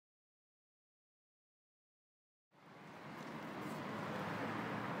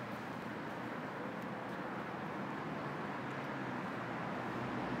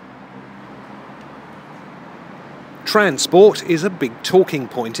Transport is a big talking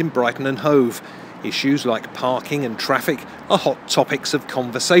point in Brighton and Hove. Issues like parking and traffic are hot topics of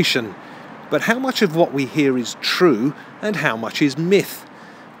conversation. But how much of what we hear is true and how much is myth?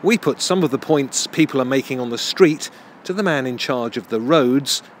 We put some of the points people are making on the street to the man in charge of the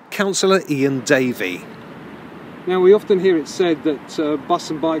roads, councillor Ian Davey. Now, we often hear it said that bus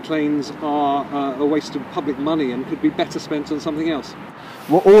and bike lanes are a waste of public money and could be better spent on something else.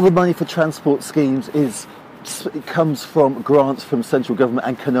 Well, all the money for transport schemes it comes from grants from central government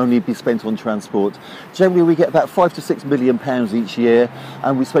and can only be spent on transport. Generally, we get about £5 to £6 million each year,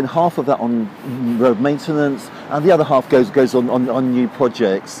 and we spend half of that on road maintenance, and the other half goes on new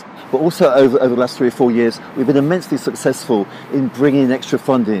projects. But also over the last 3 or 4 years, we've been immensely successful in bringing in extra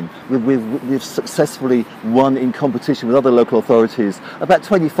funding. We've successfully won in competition with other local authorities about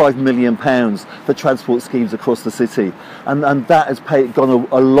 £25 million for transport schemes across the city. And that has gone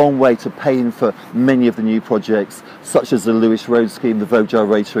a long way to paying for many of the new projects, such as the Lewis Road scheme, the Hove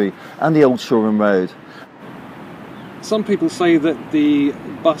Gyratory and the Old Shoreham Road. Some people say that the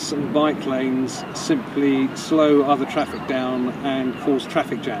bus and bike lanes simply slow other traffic down and cause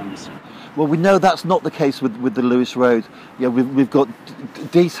traffic jams. Well, we know that's not the case with the Lewis Road. Yeah, we've got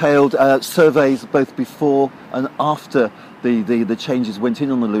detailed surveys both before and after the changes went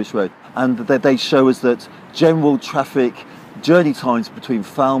in on the Lewis Road, and they show us that general traffic journey times between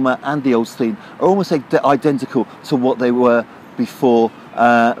Falmer and the Old Stein are almost identical to what they were before.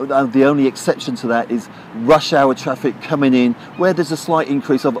 The only exception to that is rush hour traffic coming in, where there's a slight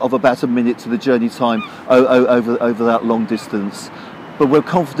increase of about a minute to the journey time over that long distance. But we're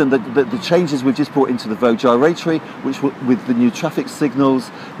confident that the changes we've just brought into the Hove Gyratory, which with the new traffic signals,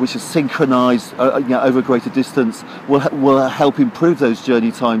 which are synchronised over a greater distance, will help improve those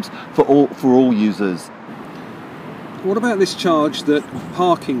journey times for all users. What about this charge that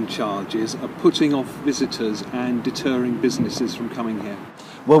parking charges are putting off visitors and deterring businesses from coming here?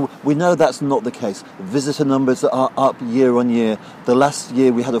 Well, we know that's not the case. Visitor numbers are up year on year. The last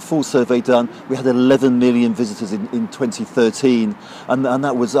year we had a full survey done. We had 11 million visitors in 2013, and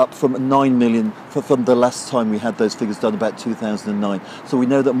that was up from 9 million from the last time we had those figures done, about 2009. So we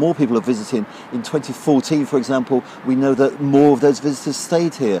know that more people are visiting. In 2014, for example, we know that more of those visitors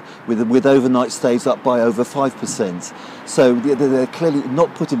stayed here, with overnight stays up by over 5%. So they're clearly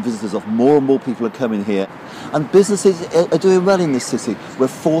not putting visitors off. More and more people are coming here. And businesses are doing well in this city. We're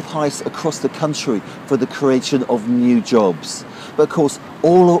fourth highest across the country for the creation of new jobs. But of course,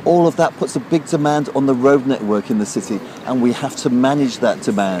 all of that puts a big demand on the road network in the city, and we have to manage that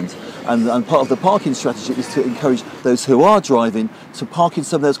demand. And part of the parking strategy is to encourage those who are driving to park in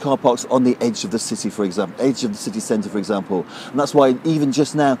some of those car parks on the edge of the city, for example, edge of the city centre, for example. And that's why even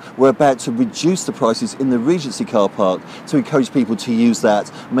just now we're about to reduce the prices in the Regency car park to encourage people to use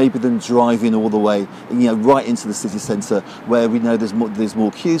that, maybe than driving all the way, right into the city centre, where we know there's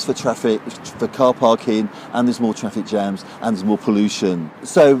more queues for traffic, for car parking, and there's more traffic jams, and there's more pollution.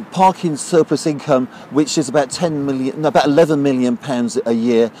 So parking surplus income, which is about £11 million a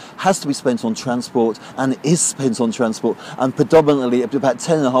year, has to be spent on transport, and is spent on transport, and predominantly about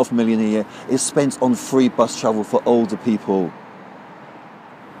 £10.5 million a year is spent on free bus travel for older people.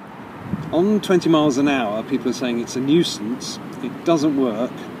 On 20 miles an hour, people are saying it's a nuisance, it doesn't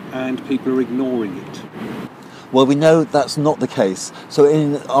work, and people are ignoring it. Well, we know that's not the case. So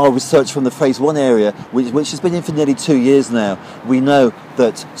in our research from the Phase 1 area, which has been in for nearly 2 years now, we know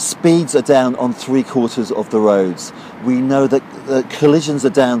that speeds are down on 3/4 of the roads. We know that collisions are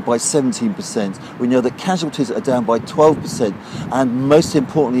down by 17%. We know that casualties are down by 12%. And most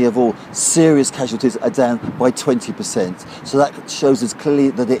importantly of all, serious casualties are down by 20%. So that shows us clearly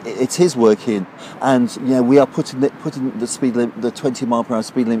that it is working. And we are putting the speed limit, the 20 mile per hour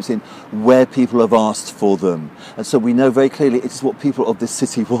speed limits in where people have asked for them. And so we know very clearly it is what people of this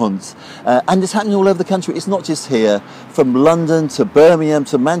city want. And it's happening all over the country. It's not just here. From London to Birmingham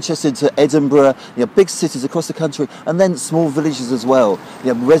to Manchester to Edinburgh, big cities across the country, and then small villages as well.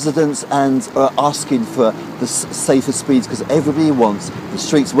 Residents are asking for the safer speeds because everybody wants the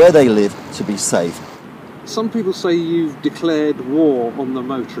streets where they live to be safe. Some people say you've declared war on the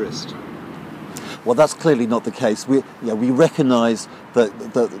motorist. Well, that's clearly not the case. We recognise that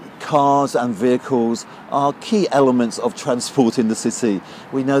cars and vehicles are key elements of transport in the city.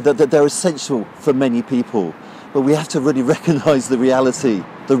 We know that they're essential for many people. But we have to really recognise the reality.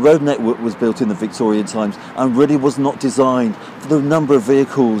 The road network was built in the Victorian times and really was not designed for the number of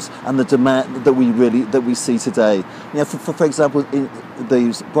vehicles and the demand that we see today. For example,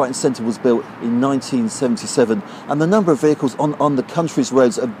 the Brighton Centre was built in 1977, and the number of vehicles on the country's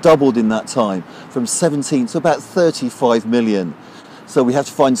roads have doubled in that time, from 17 to about 35 million. So we have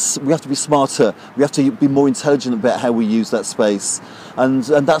to be smarter. We have to be more intelligent about how we use that space, and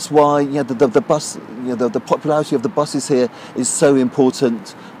that's why the bus, the popularity of the buses here is so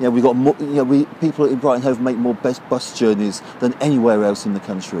important. We got more, people in Brighton Hove make more bus journeys than anywhere else in the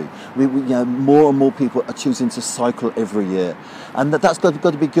country. More and more people are choosing to cycle every year, and that's got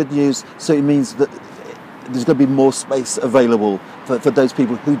to be good news. So it means that there's going to be more space available for those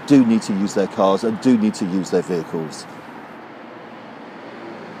people who do need to use their cars and do need to use their vehicles.